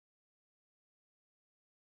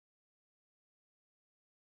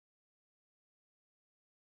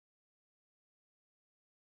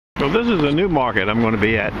So this is a new market I'm going to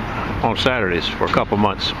be at on Saturdays for a couple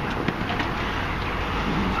months.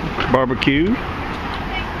 Barbecue,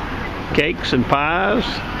 cakes and pies,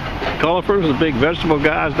 colorfurs, the big vegetable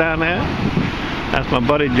guys down there. That's my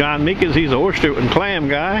buddy John Meekins. He's an oyster and clam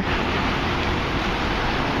guy.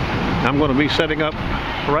 I'm going to be setting up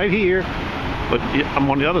right here, but I'm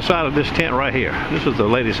on the other side of this tent right here. This is the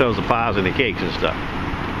lady who sells the pies and the cakes and stuff.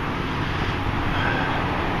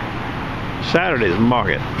 Saturday's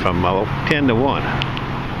market from 10 to 1. I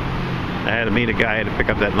had to meet a guy, I had to pick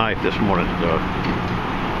up that knife this morning, so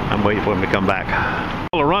I'm waiting for him to come back.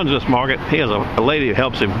 Well, runs this market. He has a lady who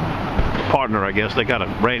helps him, a partner, I guess. They got a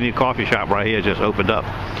brand new coffee shop right here, just opened up.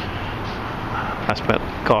 I spent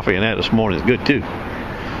coffee in that this morning. It's good too.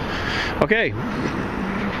 Okay,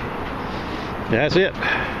 that's it.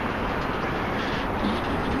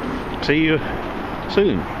 See you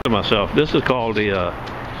soon. To myself, this is called the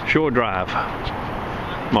Shore Drive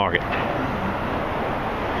Market.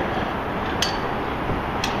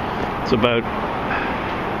 It's about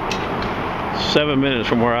 7 minutes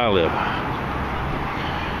from where I live.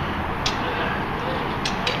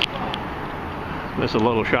 There's a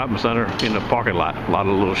little shopping center in the parking lot. A lot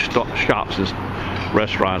of little shops and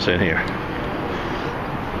restaurants in here.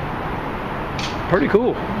 Pretty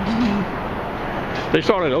cool. They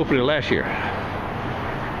started opening last year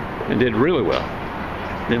and did really well.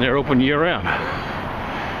 Then they're open year-round.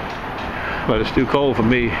 But it's too cold for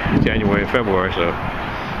me January and February, so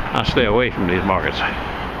I stay away from these markets.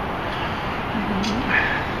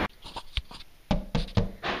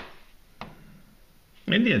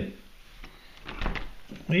 Indian,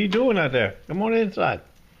 what are you doing out there? Come on inside.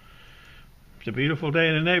 It's a beautiful day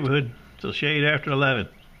in the neighborhood. It's a shade after 11,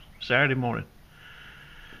 Saturday morning.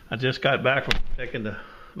 I just got back from taking the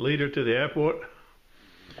leader to the airport.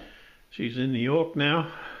 She's in New York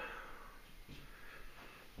now.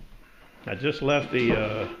 I just left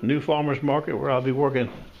the new farmers market where I'll be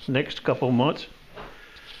working next couple months.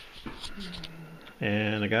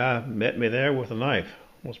 And a guy met me there with a knife.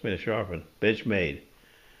 Wants me to sharpen. BenchMade.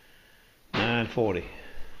 $9.40.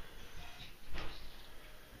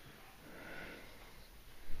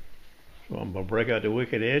 So I'm going to break out the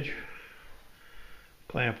Wicked Edge,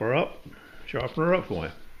 clamp her up, sharpen her up for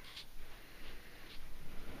him.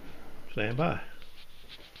 Stand by.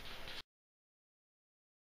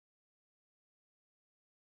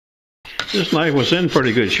 This knife was in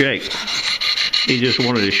pretty good shape. He just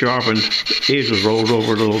wanted it sharpened. The edge was rolled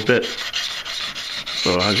over a little bit.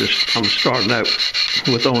 So I'm starting out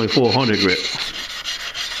with only 400 grit.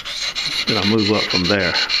 Then I'll move up from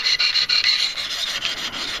there.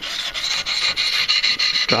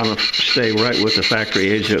 Trying to stay right with the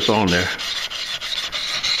factory edge that's on there.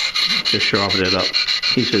 Just sharpen it up.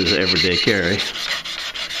 He says everyday carry.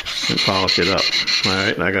 And polish it up.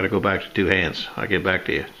 Alright, I gotta go back to two hands. I'll get back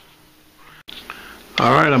to you.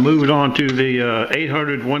 Alright, I moved on to the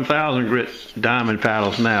 800 1000 grit diamond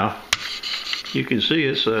paddles now. You can see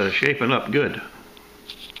it's shaping up good.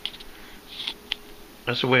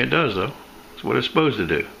 That's the way it does though. It's what it's supposed to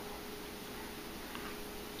do.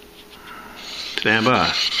 Stand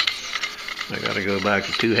by. I gotta go back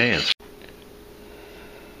to two hands.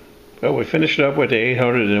 Well, we finished up with the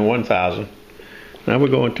 800 and 1000. Now we're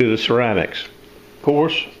going to the ceramics.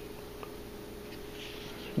 Coarse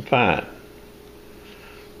and fine.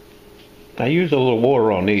 I use a little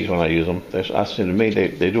water on these when I use them. I see to me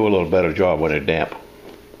they do a little better job when they're damp.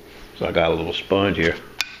 So I got a little sponge here.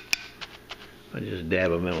 I just dab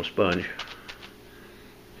them in a sponge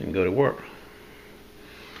and go to work.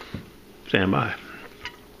 Stand by.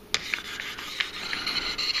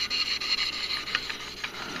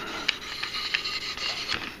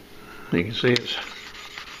 You can see it's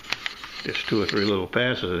just 2 or 3 little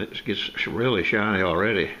passes and it gets really shiny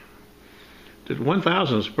already. The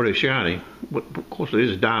 1000 is pretty shiny, but of course it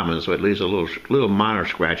is diamond, so it leaves a little minor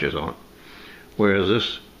scratches on it. Whereas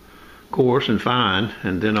this coarse and fine,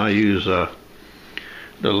 and then I use the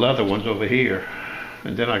leather ones over here,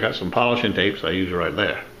 and then I got some polishing tapes I use right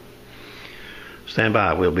there. Stand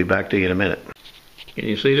by, we'll be back to you in a minute. Can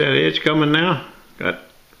you see that edge coming now? Got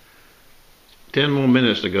 10 more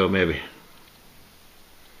minutes to go maybe.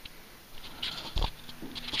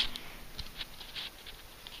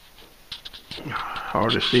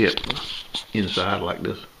 Hard to see it inside like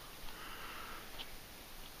this.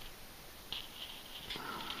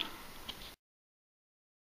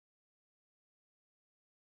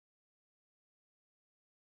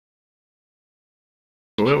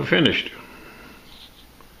 Well, we're finished.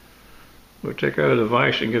 We'll take out the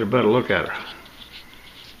vise and get a better look at her.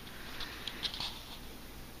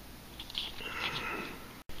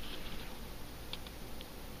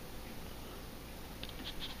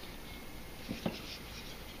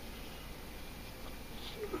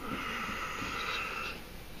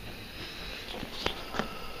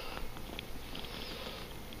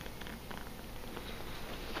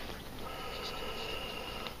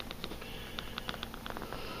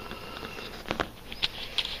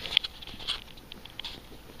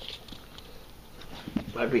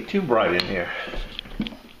 Might be too bright in here.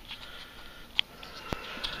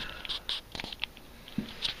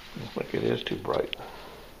 I think it is too bright.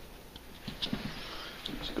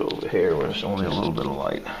 Let's go over here where it's only a little bit of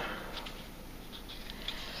light.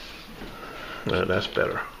 That's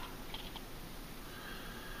better.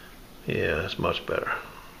 Yeah, that's much better.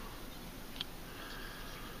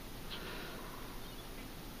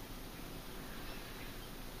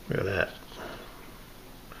 Look at that.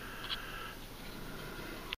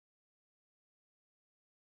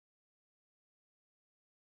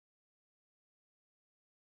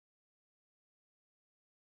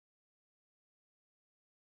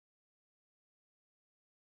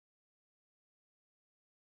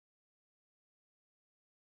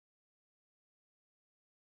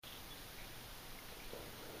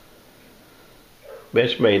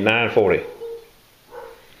 BenchMade 940.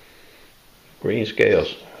 Green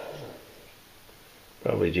scales.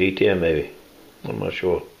 Probably G10 maybe. I'm not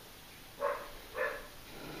sure.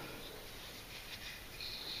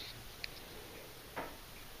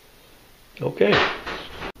 Okay.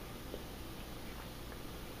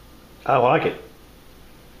 I like it.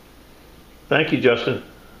 Thank you, Justin.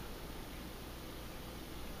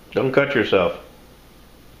 Don't cut yourself.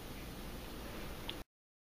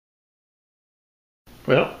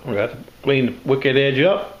 Well, we got to clean the Wicked Edge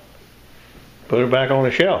up, put it back on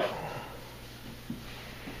the shelf.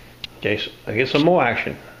 In case I get some more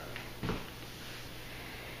action.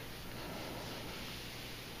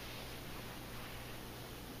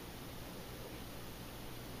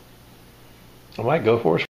 I might go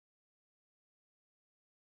for a